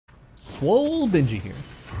SwoleBenji here.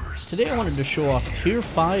 Today I wanted to show off tier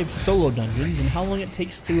 5 solo dungeons and how long it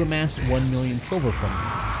takes to amass 1 million silver from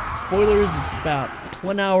them. Spoilers, it's about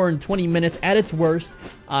 1 hour and 20 minutes at its worst.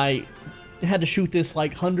 I had to shoot this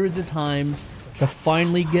like hundreds of times to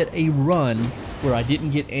finally get a run where I didn't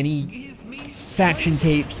get any faction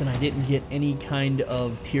capes and I didn't get any kind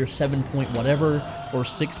of tier 7 point whatever or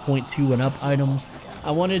 6.2 and up items. I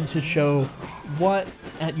wanted to show what,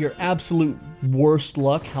 at your absolute worst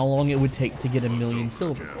luck, how long it would take to get 1 million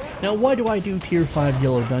silver. Now, why do I do tier 5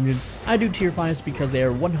 yellow dungeons? I do tier 5s because they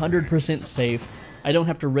are 100% safe. I don't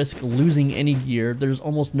have to risk losing any gear. There's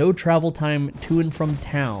almost no travel time to and from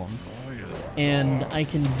town. And I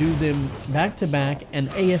can do them back to back and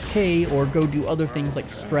AFK or go do other things like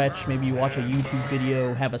stretch, maybe watch a YouTube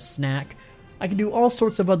video, have a snack. I can do all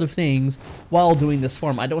sorts of other things while doing this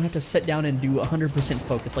farm. I don't have to sit down and do 100%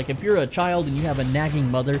 focus. Like if you're a child and you have a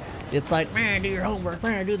nagging mother, it's like, man, do your homework,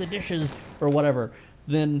 man, do the dishes, or whatever.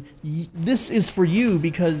 Then this is for you,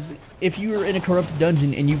 because if you're in a corrupted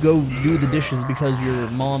dungeon and you go do the dishes because your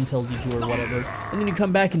mom tells you to or whatever, and then you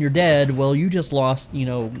come back and you're dead, well, you just lost, you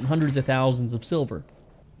know, hundreds of thousands of silver.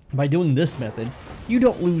 By doing this method, you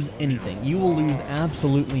don't lose anything. You will lose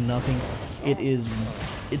absolutely nothing.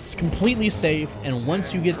 It's completely safe, and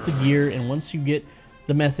once you get the gear and once you get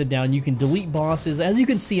the method down, you can delete bosses. As you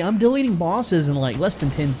can see, I'm deleting bosses in like less than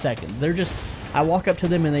 10 seconds. They're just, I walk up to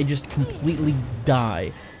them and they just completely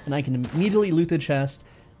die, and I can immediately loot the chest.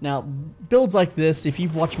 Now, builds like this, if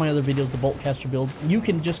you've watched my other videos, the Boltcaster builds, you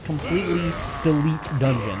can just completely delete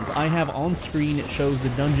dungeons. I have on screen, it shows the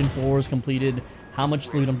dungeon floors completed, how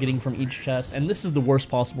much loot I'm getting from each chest, and this is the worst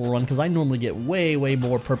possible run because I normally get way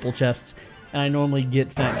more purple chests, and I normally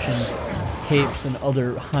get faction capes and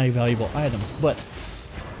other high valuable items. But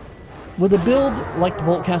with a build like the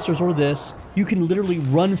Boltcasters or this, you can literally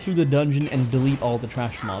run through the dungeon and delete all the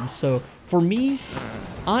trash mobs. So for me,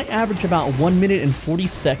 I average about 1 minute and 40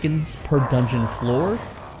 seconds per dungeon floor,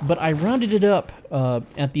 but I rounded it up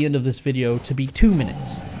at the end of this video to be 2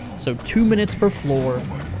 minutes. So 2 minutes per floor,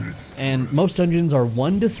 and most dungeons are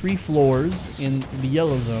 1 to 3 floors in the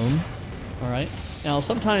yellow zone. Alright, now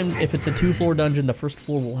sometimes if it's a 2-floor dungeon, the first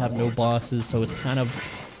floor will have no bosses, so it's kind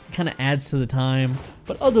of adds to the time.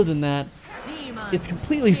 But other than that, it's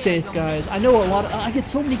completely safe, guys. I know I get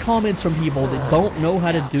so many comments from people that don't know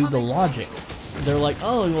how to do the logic. They're like,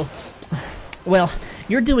 oh, well,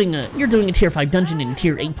 you're doing a tier 5 dungeon in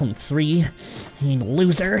tier 8.3, you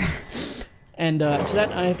loser. And to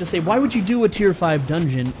that I have to say, why would you do a tier 5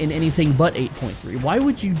 dungeon in anything but 8.3? Why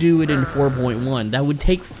would you do it in 4.1? That would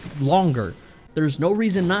take longer. There's no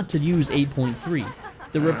reason not to use 8.3.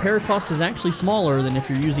 The repair cost is actually smaller than if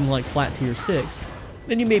you're using like flat tier 6.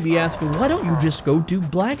 Then you may be asking, why don't you just go do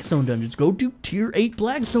Black Zone dungeons? Go do tier 8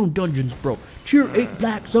 Black Zone dungeons, bro. Tier 8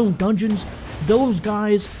 Black Zone dungeons, those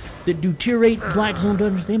guys that do tier 8 Black Zone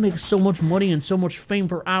dungeons, they make so much money and so much fame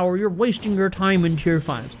per hour. You're wasting your time in tier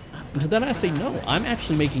 5s. And to that I say, no, I'm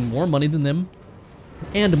actually making more money than them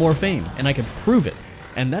and more fame, and I can prove it.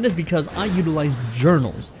 And that is because I utilize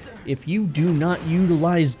journals. If you do not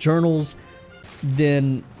utilize journals,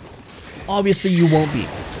 then obviously you won't be.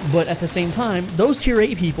 But at the same time, those tier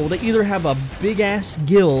 8 people, they either have a big-ass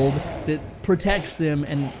guild that protects them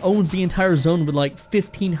and owns the entire zone with like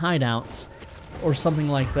 15 hideouts or something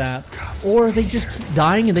like that, or they just keep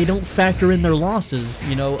dying and they don't factor in their losses.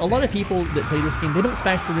 You know, a lot of people that play this game, they don't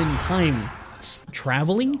factor in time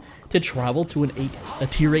traveling. To travel to a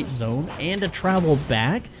tier 8 zone and to travel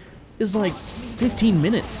back is like 15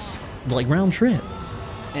 minutes, like round trip.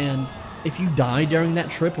 And if you die during that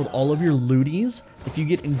trip with all of your looties, if you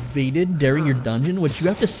get invaded during your dungeon, which you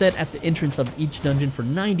have to set at the entrance of each dungeon for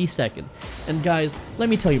 90 seconds. And guys, let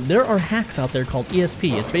me tell you, there are hacks out there called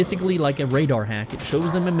ESP. It's basically like a radar hack. It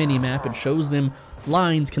shows them a mini-map. It shows them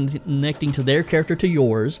lines connecting to their character to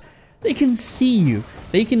yours. They can see you.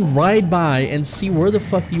 They can ride by and see where the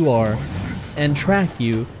fuck you are and track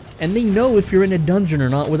you. And they know if you're in a dungeon or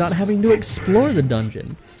not without having to explore the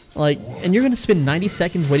dungeon. Like, and you're gonna spend 90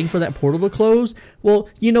 seconds waiting for that portal to close? Well,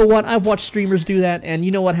 you know what? I've watched streamers do that, and you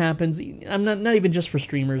know what happens? I'm not even just for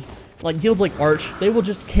streamers. Like guilds like Arch, they will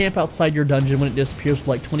just camp outside your dungeon when it disappears with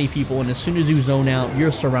like 20 people, and as soon as you zone out, you're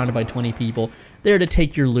surrounded by 20 people there to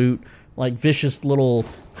take your loot, like vicious little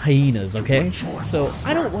hyenas, okay? So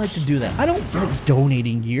I don't like to do that. I don't like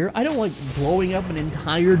donating gear. I don't like blowing up an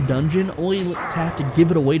entire dungeon only to have to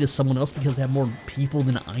give it away to someone else because they have more people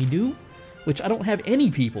than I do. Which I don't have any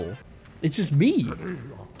people. It's just me.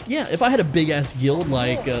 Yeah, if I had a big-ass guild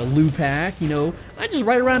like Lupac, you know, I'd just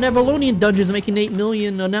ride around Avalonian dungeons making 8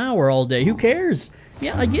 million an hour all day. Who cares?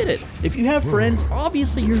 Yeah, I get it. If you have friends,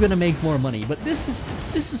 obviously you're gonna make more money. But this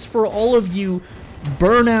is for all of you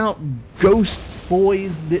burnout ghost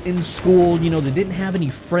boys that in school, you know, that didn't have any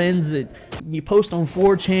friends, that you post on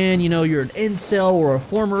 4chan, you know, you're an incel or a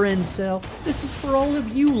former incel. This is for all of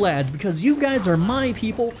you lads, because you guys are my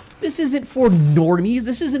people. This isn't for normies,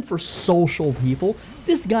 this isn't for social people.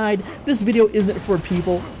 This video isn't for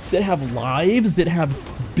people that have lives, that have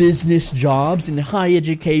business jobs and high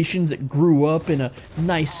educations, that grew up in a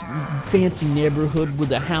nice fancy neighborhood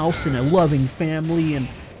with a house and a loving family and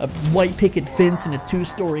a white picket fence and a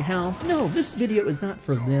 2-story house. No, this video is not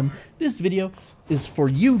for them. This video is for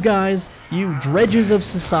you guys, you dredges of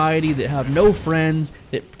society that have no friends,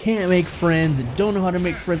 that can't make friends, that don't know how to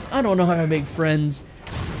make friends. I don't know how to make friends.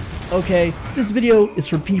 Okay, this video is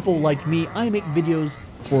for people like me. I make videos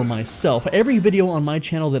for myself. Every video on my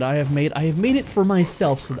channel that I have made it for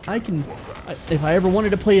myself so that I can, if I ever wanted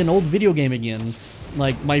to play an old video game again,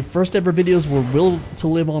 like my first ever videos were Will to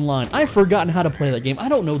Live Online. I've forgotten how to play that game. I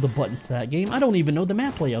don't know the buttons to that game. I don't even know the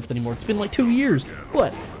map layouts anymore. It's been like 2 years.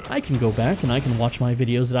 But I can go back and I can watch my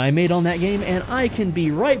videos that I made on that game and I can be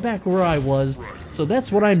right back where I was. So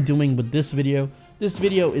that's what I'm doing with this video. This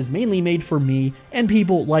video is mainly made for me and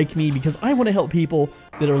people like me because I want to help people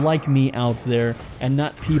that are like me out there and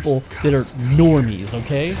not people that are normies,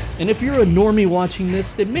 okay? And if you're a normie watching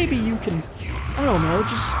this, then maybe you can, I don't know,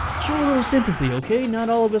 just show a little sympathy, okay? Not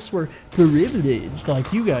all of us were privileged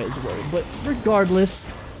like you guys were, but regardless,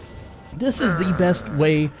 this is the best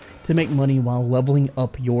way to make money while leveling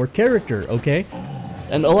up your character, okay?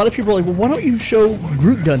 And a lot of people are like, well, why don't you show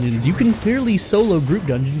group dungeons? You can clearly solo group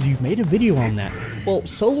dungeons. You've made a video on that. Well,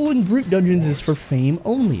 solo and group dungeons is for fame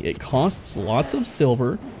only. It costs lots of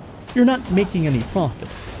silver. You're not making any profit.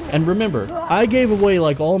 And remember, I gave away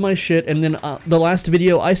like all my shit, and then the last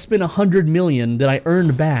video, I spent 100 million that I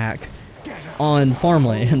earned back on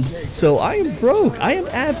farmland. So I am broke. I am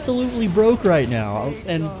absolutely broke right now.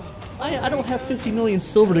 And I don't have 50 million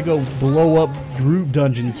silver to go blow up group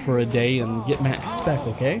dungeons for a day and get max spec,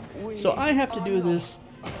 okay? So I have to do this,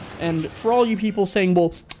 and for all you people saying,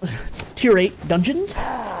 well, tier 8 dungeons?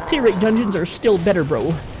 Tier 8 dungeons are still better,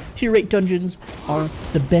 bro. Tier 8 dungeons are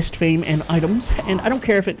the best fame and items, and I don't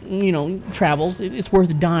care if it, you know, travels. It's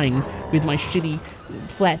worth dying with my shitty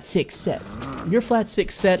flat 6 sets. Your flat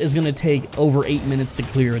 6 set is gonna take over 8 minutes to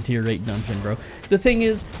clear a tier 8 dungeon, bro. The thing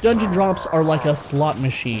is, dungeon drops are like a slot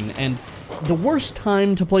machine, and the worst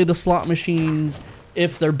time to play the slot machines,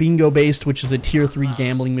 if they're bingo based, which is a tier 3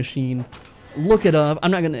 gambling machine, look it up.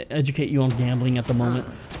 I'm not going to educate you on gambling at the moment,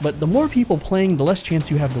 but the more people playing, the less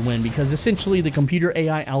chance you have to win, because essentially the computer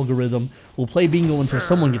AI algorithm will play bingo until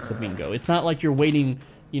someone gets a bingo. It's not like you're waiting,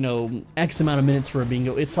 you know, X amount of minutes for a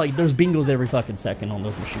bingo. It's like there's bingos every fucking second on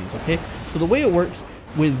those machines, okay? So the way it works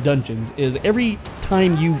with dungeons is every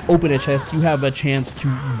time you open a chest, you have a chance to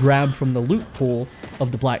grab from the loot pool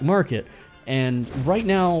of the black market. And right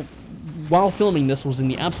now, while filming this, was in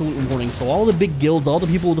the absolute warning, so all the big guilds, all the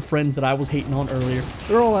people with the friends that I was hating on earlier,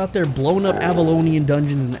 they're all out there blowing up Avalonian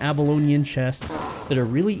dungeons and Avalonian chests that are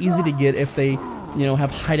really easy to get if they, you know,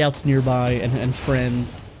 have hideouts nearby and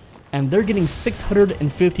friends, and they're getting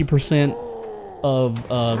 650% of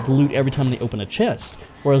the loot every time they open a chest,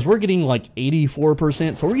 whereas we're getting like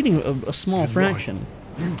 84%, so we're getting a small fraction.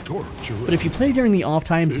 But if you play during the off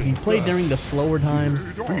times, if you play during the slower times,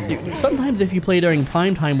 sometimes if you play during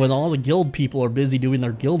prime time when all the guild people are busy doing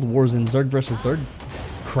their guild wars and Zerg versus Zerg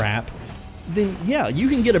crap, then yeah, you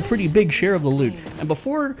can get a pretty big share of the loot. And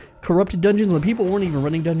before corrupted dungeons, when people weren't even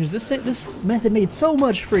running dungeons, this method made so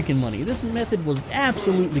much freaking money. This method was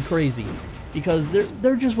absolutely crazy, because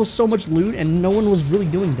there just was so much loot and no one was really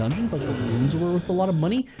doing dungeons. Like the rooms were worth a lot of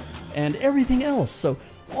money and everything else. So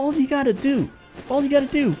all you gotta do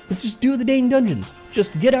is just do the dang dungeons.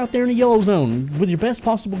 Just get out there in a yellow zone with your best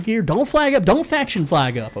possible gear. Don't flag up, don't faction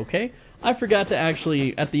flag up, okay? I forgot to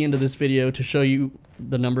actually, at the end of this video, to show you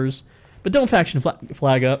the numbers, but don't faction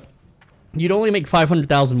flag up. You'd only make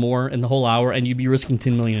 500,000 more in the whole hour, and you'd be risking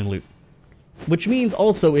 10 million in loot. Which means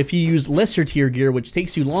also, if you use lesser tier gear, which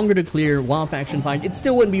takes you longer to clear while faction flagged, it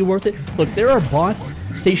still wouldn't be worth it. Look, there are bots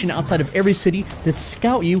stationed outside of every city that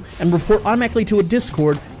scout you and report automatically to a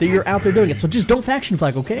Discord that you're out there doing it. So just don't faction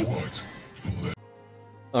flag, okay?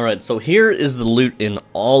 Alright, so here is the loot in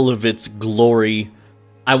all of its glory.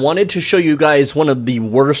 I wanted to show you guys one of the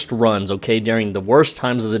worst runs, okay, during the worst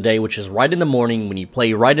times of the day, which is right in the morning. When you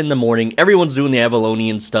play right in the morning, everyone's doing the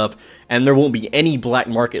Avalonian stuff, and there won't be any black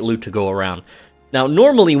market loot to go around. Now,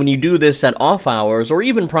 normally when you do this at off hours, or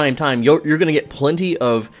even prime time, you're going to get plenty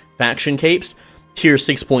of faction capes, tier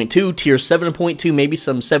 6.2, tier 7.2, maybe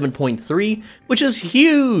some 7.3, which is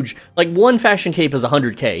huge. Like, one fashion cape is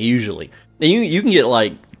 100k usually. And you can get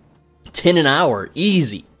like 10 an hour,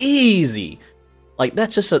 easy. Like,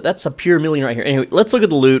 that's a pure million right here. Anyway, let's look at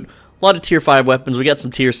the loot. A lot of tier 5 weapons. We got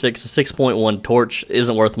some tier 6, a 6.1 torch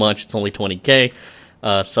isn't worth much. It's only 20k.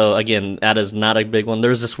 So again, that is not a big one.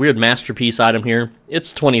 There's this weird masterpiece item here.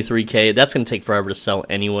 It's 23k. That's going to take forever to sell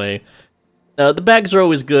anyway. The bags are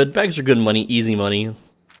always good. Bags are good money, easy money.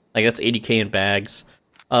 Like, that's 80k in bags.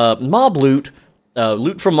 Mob loot.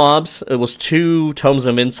 Loot from mobs. It was 2 Tomes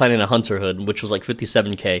of Insight and a Hunter Hood, which was like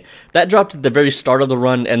 57k. That dropped at the very start of the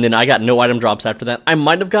run, and then I got no item drops after that. I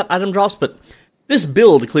might have got item drops, but this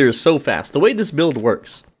build clears so fast. The way this build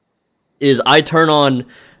works is I turn on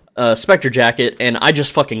Spectre Jacket, and I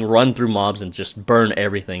just fucking run through mobs and just burn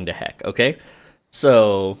everything to heck, okay?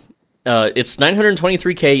 So, it's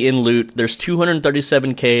 923k in loot. There's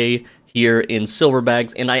 237k here in silver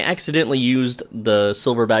bags, and I accidentally used the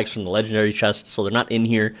silver bags from the legendary chest, so they're not in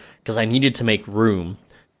here because I needed to make room.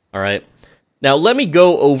 All right. Now let me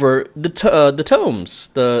go over the tomes,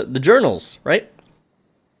 the journals, right?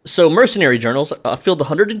 So mercenary journals. I filled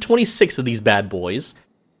 126 of these bad boys,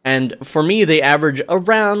 and for me they average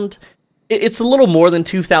around. It's a little more than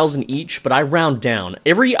 2,000 each, but I round down.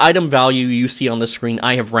 Every item value you see on the screen,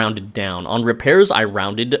 I have rounded down. On repairs, I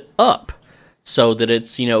rounded up, so that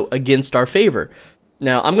it's, you know, against our favor.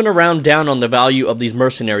 Now, I'm going to round down on the value of these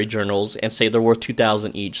mercenary journals and say they're worth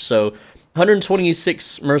 2,000 each. So,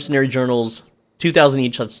 126 mercenary journals, 2,000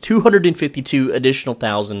 each, that's 252 additional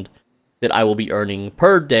thousand that I will be earning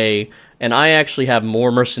per day. And I actually have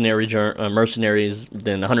more mercenaries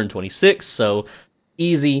than 126, so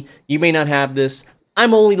easy. You may not have this.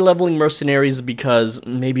 I'm only leveling mercenaries because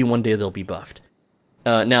maybe one day they'll be buffed.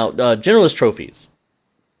 Now, generalist trophies.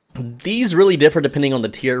 These really differ depending on the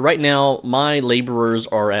tier. Right now, my laborers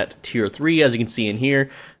are at tier 3, as you can see in here.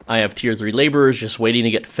 I have tier 3 laborers just waiting to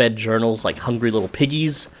get fed journals like hungry little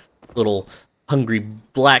piggies. Little hungry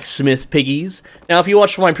blacksmith piggies. Now, if you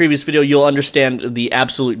watched my previous video, you'll understand the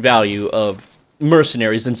absolute value of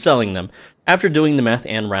mercenaries and selling them. After doing the math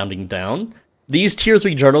and rounding down, these tier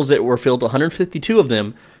 3 journals that were filled, 152 of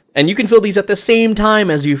them, and you can fill these at the same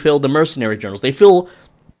time as you fill the mercenary journals. They fill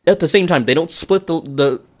at the same time. They don't split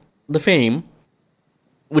the fame,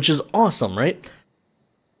 which is awesome, right?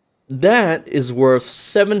 That is worth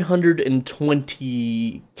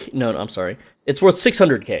 720. No, I'm sorry. It's worth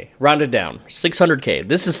 600k, rounded down. 600k.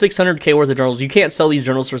 This is 600k worth of journals. You can't sell these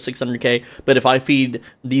journals for 600k, but if I feed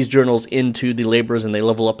these journals into the laborers and they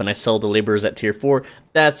level up and I sell the laborers at tier 4,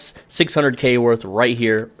 that's 600k worth right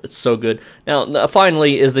here. It's so good. Now,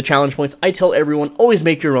 finally, is the challenge points. I tell everyone, always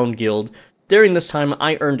make your own guild. During this time,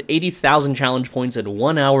 I earned 80,000 challenge points in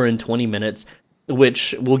 1 hour and 20 minutes,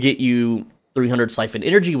 which will get you 300 siphon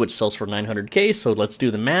energy, which sells for 900k, so let's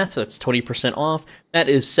do the math. That's 20% off. That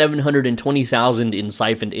is 720,000 in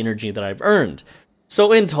siphoned energy that I've earned.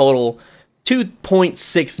 So in total,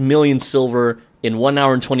 2.6 million silver in 1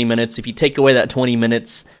 hour and 20 minutes. If you take away that 20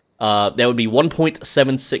 minutes, that would be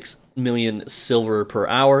 1.76 million silver per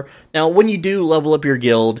hour. Now, when you do level up your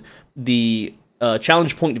guild, the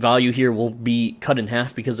challenge point value here will be cut in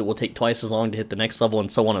half because it will take twice as long to hit the next level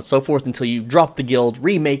and so on and so forth until you drop the guild,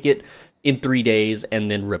 remake it in 3 days,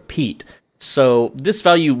 and then repeat. So this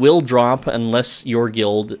value will drop unless your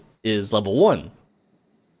guild is level 1.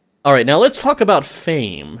 Alright, now let's talk about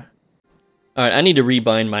fame. Alright, I need to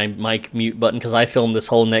rebind my mic mute button because I filmed this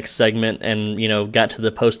whole next segment and, you know, got to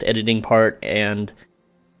the post-editing part and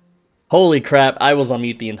holy crap, I was on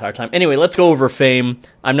mute the entire time. Anyway, let's go over fame.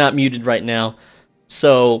 I'm not muted right now.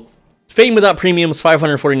 So, fame without premium is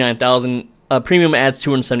 549,000. Premium adds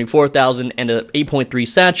 274,000, and a 8.3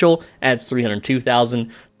 satchel adds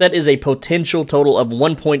 302,000. That is a potential total of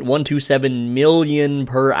 1.127 million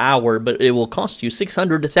per hour, but it will cost you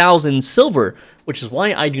 600,000 silver, which is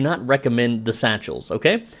why I do not recommend the satchels,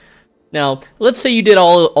 okay? Now, let's say you did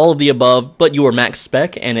all of the above, but you were max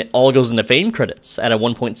spec, and it all goes into fame credits at a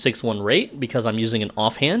 1.61 rate, because I'm using an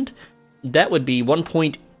offhand. That would be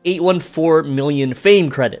 1.814 million fame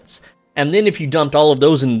credits. And then if you dumped all of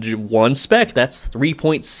those into one spec, that's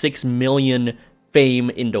 3.6 million fame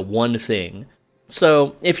into one thing.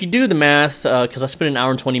 So, if you do the math, because I spent an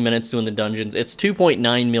hour and 20 minutes doing the dungeons, it's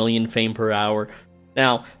 2.9 million fame per hour.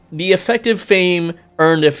 Now, the effective fame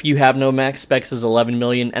earned if you have no max specs is 11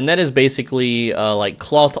 million, and that is basically like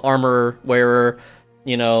cloth armor wearer,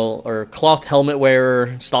 you know, or cloth helmet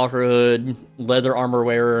wearer, stalker hood, leather armor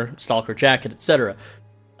wearer, stalker jacket, etc.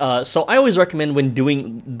 So I always recommend when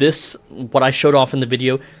doing this, what I showed off in the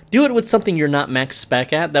video, do it with something you're not max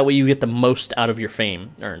spec at, that way you get the most out of your fame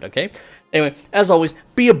earned, okay? Anyway, as always,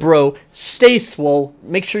 be a bro, stay swole,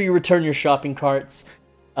 make sure you return your shopping carts,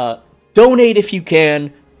 donate if you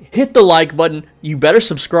can, hit the like button, you better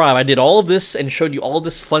subscribe. I did all of this and showed you all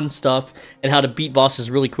this fun stuff and how to beat bosses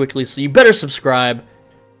really quickly, so you better subscribe.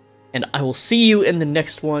 And I will see you in the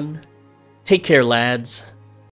next one. Take care, lads.